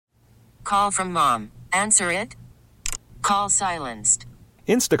call from mom. Answer it. Call silenced.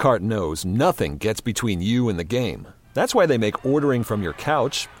 Instacart knows nothing gets between you and the game. That's why they make ordering from your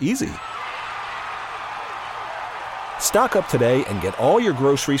couch easy. Stock up today and get all your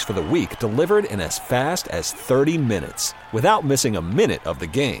groceries for the week delivered in as fast as 30 minutes without missing a minute of the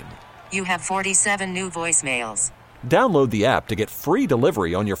game. You have 47 new voicemails. Download the app to get free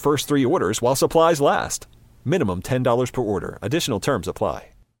delivery on your first 3 orders while supplies last. Minimum $10 per order. Additional terms apply.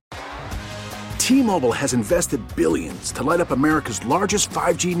 T-Mobile has invested billions to light up America's largest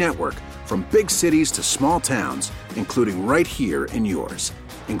 5G network, from big cities to small towns, including right here in yours.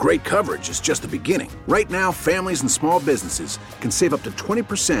 And great coverage is just the beginning. Right now, families and small businesses can save up to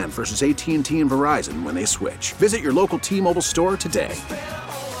 20% versus AT&T and Verizon when they switch. Visit your local T-Mobile store today.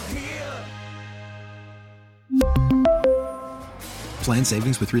 Plan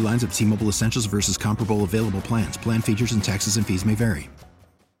savings with 3 lines of T-Mobile Essentials versus comparable available plans. Plan features and taxes and fees may vary.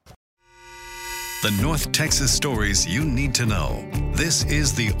 The North Texas stories you need to know. This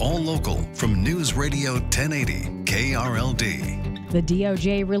is the All Local from News Radio 1080 KRLD. The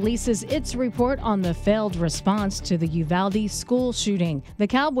DOJ releases its report on the failed response to the Uvalde school shooting. The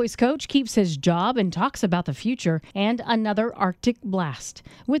Cowboys coach keeps his job and talks about the future and another Arctic blast.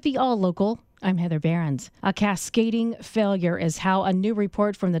 With the All Local, I'm Heather Behrens. A cascading failure is how a new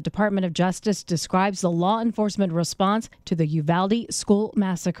report from the Department of Justice describes the law enforcement response to the Uvalde school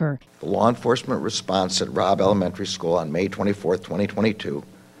massacre. The law enforcement response at Robb Elementary School on May 24, 2022,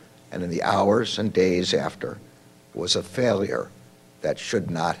 and in the hours and days after, was a failure that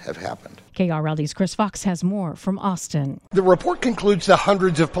should not have happened. KRLD's Chris Fox has more from Austin. The report concludes the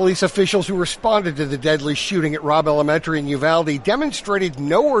hundreds of police officials who responded to the deadly shooting at Robb Elementary in Uvalde demonstrated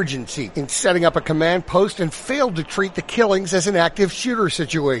no urgency in setting up a command post and failed to treat the killings as an active shooter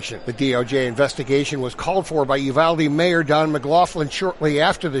situation. The DOJ investigation was called for by Uvalde Mayor Don McLaughlin shortly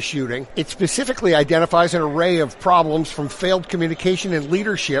after the shooting. It specifically identifies an array of problems from failed communication and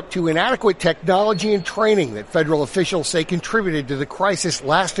leadership to inadequate technology and training that federal officials say contributed to the crisis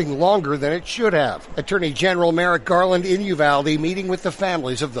lasting longer than it should have. Attorney General Merrick Garland in Uvalde meeting with the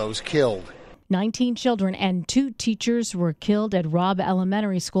families of those killed. 19 children and 2 teachers were killed at Robb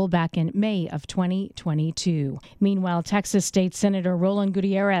Elementary School back in May of 2022. Meanwhile, Texas State Senator Roland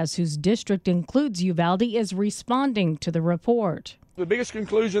Gutierrez, whose district includes Uvalde, is responding to the report. The biggest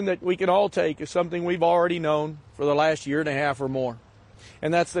conclusion that we can all take is something we've already known for the last year and a half or more,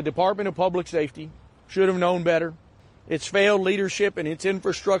 and that's the Department of Public Safety should have known better. Its failed leadership and its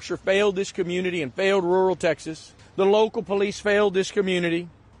infrastructure failed this community and failed rural Texas. The local police failed this community.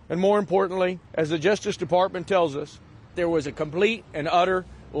 And more importantly, as the Justice Department tells us, there was a complete and utter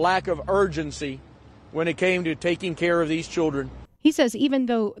lack of urgency when it came to taking care of these children. He says even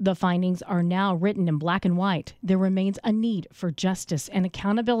though the findings are now written in black and white, there remains a need for justice and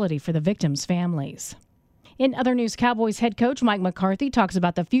accountability for the victims' families. In other news, Cowboys head coach Mike McCarthy talks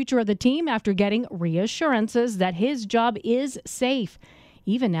about the future of the team after getting reassurances that his job is safe.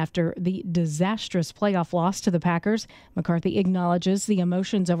 Even after the disastrous playoff loss to the Packers, McCarthy acknowledges the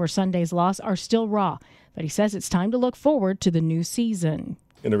emotions over Sunday's loss are still raw, but he says it's time to look forward to the new season.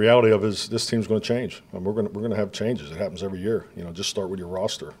 And the reality of it is this team's going to change. We're going to have changes. It happens every year. Just start with your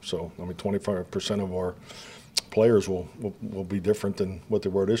roster. So, 25% of our players will be different than what they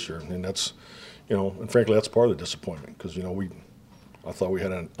were this year, and that's. And frankly, that's part of the disappointment because, I thought we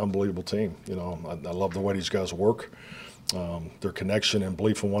had an unbelievable team. I love the way these guys work, their connection and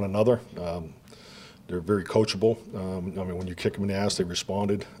belief in one another. They're very coachable. When you kick them in the ass, they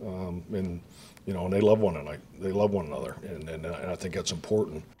responded, and they love one another. They love one another, and I think that's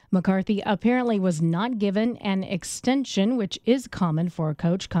important. McCarthy apparently was not given an extension, which is common for a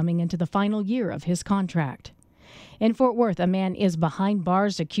coach coming into the final year of his contract. In Fort Worth, a man is behind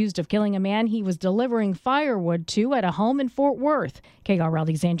bars accused of killing a man he was delivering firewood to at a home in Fort Worth.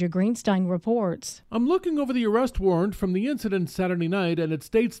 KRLD's Andrew Greenstein reports. I'm looking over the arrest warrant from the incident Saturday night, and it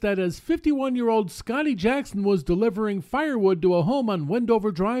states that as 51-year-old Scotty Jackson was delivering firewood to a home on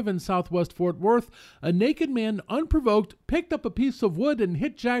Wendover Drive in southwest Fort Worth, a naked man, unprovoked, picked up a piece of wood and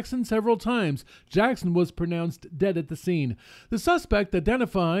hit Jackson several times. Jackson was pronounced dead at the scene. The suspect,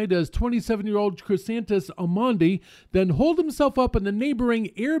 identified as 27-year-old Chrysanthus Amondi, then holed himself up in the neighboring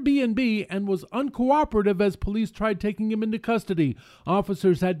Airbnb and was uncooperative as police tried taking him into custody.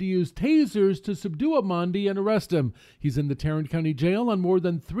 Officers had to use tasers to subdue Amondi and arrest him. He's in the Tarrant County Jail on more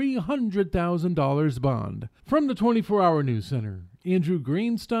than $300,000 bond. From the 24-Hour News Center, Andrew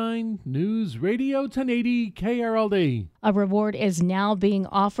Greenstein, News Radio 1080 KRLD. A reward is now being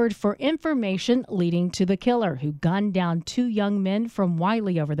offered for information leading to the killer who gunned down 2 young men from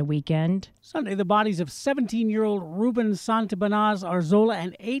Wiley over the weekend. Sunday, the bodies of 17-year-old Ruben Santibanez Arzola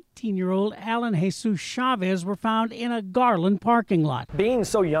and 18-year-old Alan Jesus Chavez were found in a Garland parking lot. Being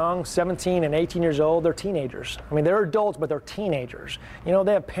so young, 17 and 18 years old, they're teenagers. I mean, they're adults, but they're teenagers. You know,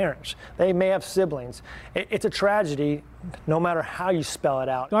 they have parents. They may have siblings. It's a tragedy, no matter how you spell it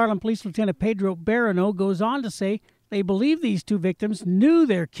out. Garland Police Lieutenant Pedro Barano goes on to say they believe these 2 victims knew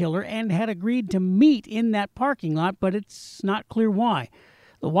their killer and had agreed to meet in that parking lot, but it's not clear why.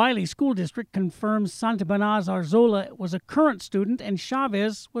 The Wiley School District confirms Santibanez Arzola was a current student and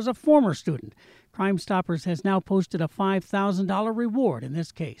Chavez was a former student. Crime Stoppers has now posted a $5,000 reward in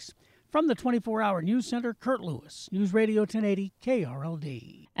this case. From the 24-Hour News Center, Kurt Lewis, News Radio 1080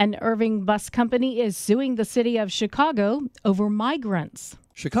 KRLD. An Irving bus company is suing the city of Chicago over migrants.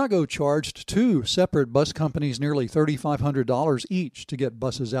 Chicago charged 2 separate bus companies nearly $3,500 each to get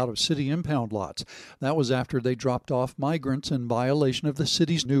buses out of city impound lots. That was after they dropped off migrants in violation of the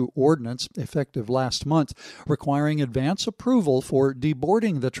city's new ordinance, effective last month, requiring advance approval for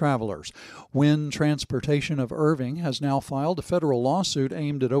deboarding the travelers. Wind Transportation of Irving has now filed a federal lawsuit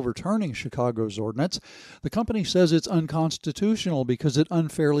aimed at overturning Chicago's ordinance. The company says it's unconstitutional because it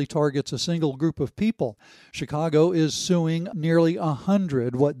unfairly targets a single group of people. Chicago is suing nearly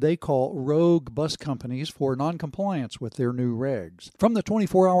 100 what they call rogue bus companies for noncompliance with their new regs. From the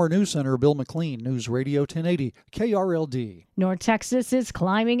 24-Hour News Center, Bill McLean, News Radio 1080 KRLD. North Texas is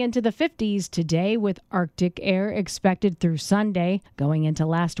climbing into the 50s today with Arctic air expected through Sunday. Going into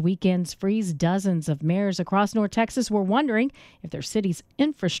last weekend's freeze, dozens of mayors across North Texas were wondering if their city's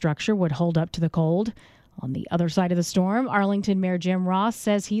infrastructure would hold up to the cold. On the other side of the storm, Arlington Mayor Jim Ross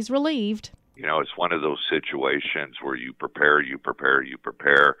says he's relieved. You know, it's one of those situations where you prepare,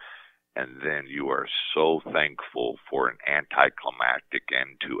 and then you are so thankful for an anticlimactic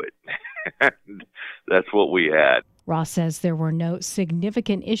end to it. And that's what we had. Ross says there were no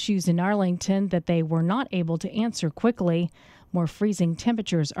significant issues in Arlington that they were not able to answer quickly. More freezing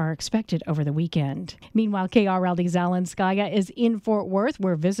temperatures are expected over the weekend. Meanwhile, KRLD's Alan Skaya is in Fort Worth,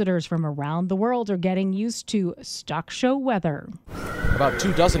 where visitors from around the world are getting used to stock show weather. About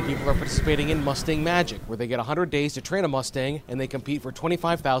 24 people are participating in Mustang Magic, where they get 100 days to train a Mustang and they compete for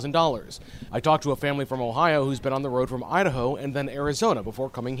 $25,000. I talked to a family from Ohio who's been on the road from Idaho and then Arizona before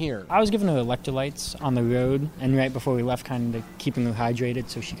coming here. I was giving her electrolytes on the road, and right before we left, kind of keeping her hydrated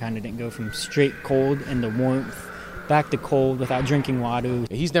so she kind of didn't go from straight cold into warmth back to cold without drinking water.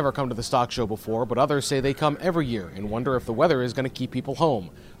 He's never come to the stock show before, but others say they come every year and wonder if the weather is going to keep people home.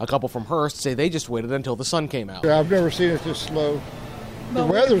 A couple from Hearst say they just waited until the sun came out. I've never seen it this slow. The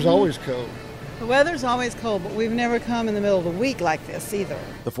weather's always cold. The weather's always cold, but we've never come in the middle of the week like this either.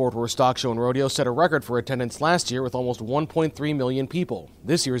 The Fort Worth Stock Show and Rodeo set a record for attendance last year with almost 1.3 million people.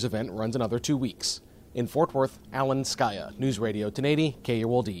 This year's event runs another 2 weeks. In Fort Worth, Alan Skaya, News Radio 1080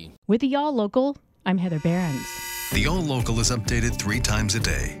 KRLD. With the Y'all Local, I'm Heather Behrens. The All Local is updated 3 times a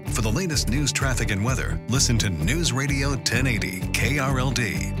day. For the latest news, traffic, and weather, listen to News Radio 1080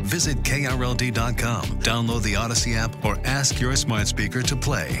 KRLD. Visit KRLD.com, download the Odyssey app, or ask your smart speaker to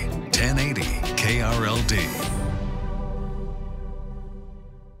play 1080 KRLD.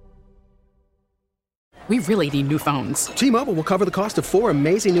 We really need new phones. T-Mobile will cover the cost of 4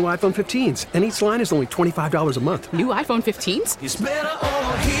 amazing new iPhone 15s, and each line is only $25 a month. New iPhone 15s? It's better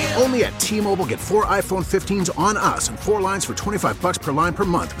over here. Only at T-Mobile, get 4 iPhone 15s on us and 4 lines for $25 per line per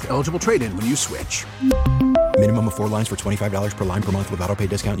month with eligible trade-in when you switch. Minimum of 4 lines for $25 per line per month with auto-pay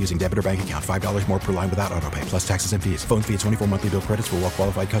discount using debit or bank account. $5 more per line without auto-pay, plus taxes and fees. Phone fee at 24 monthly bill credits for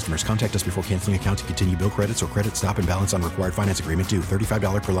well-qualified customers. Contact us before canceling account to continue bill credits or credit stop and balance on required finance agreement due.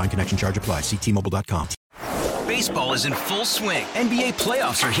 $35 per line connection charge applies. See T-Mobile.com. Baseball is in full swing. NBA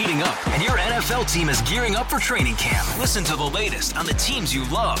playoffs are heating up, and your NFL team is gearing up for training camp. Listen to the latest on the teams you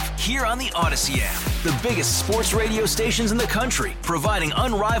love here on the Odyssey app. The biggest sports radio stations in the country, providing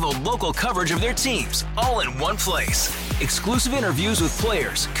unrivaled local coverage of their teams, all in one place. Exclusive interviews with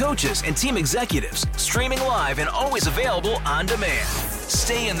players, coaches, and team executives, streaming live and always available on demand.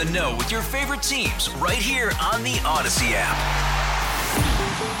 Stay in the know with your favorite teams right here on the Odyssey app.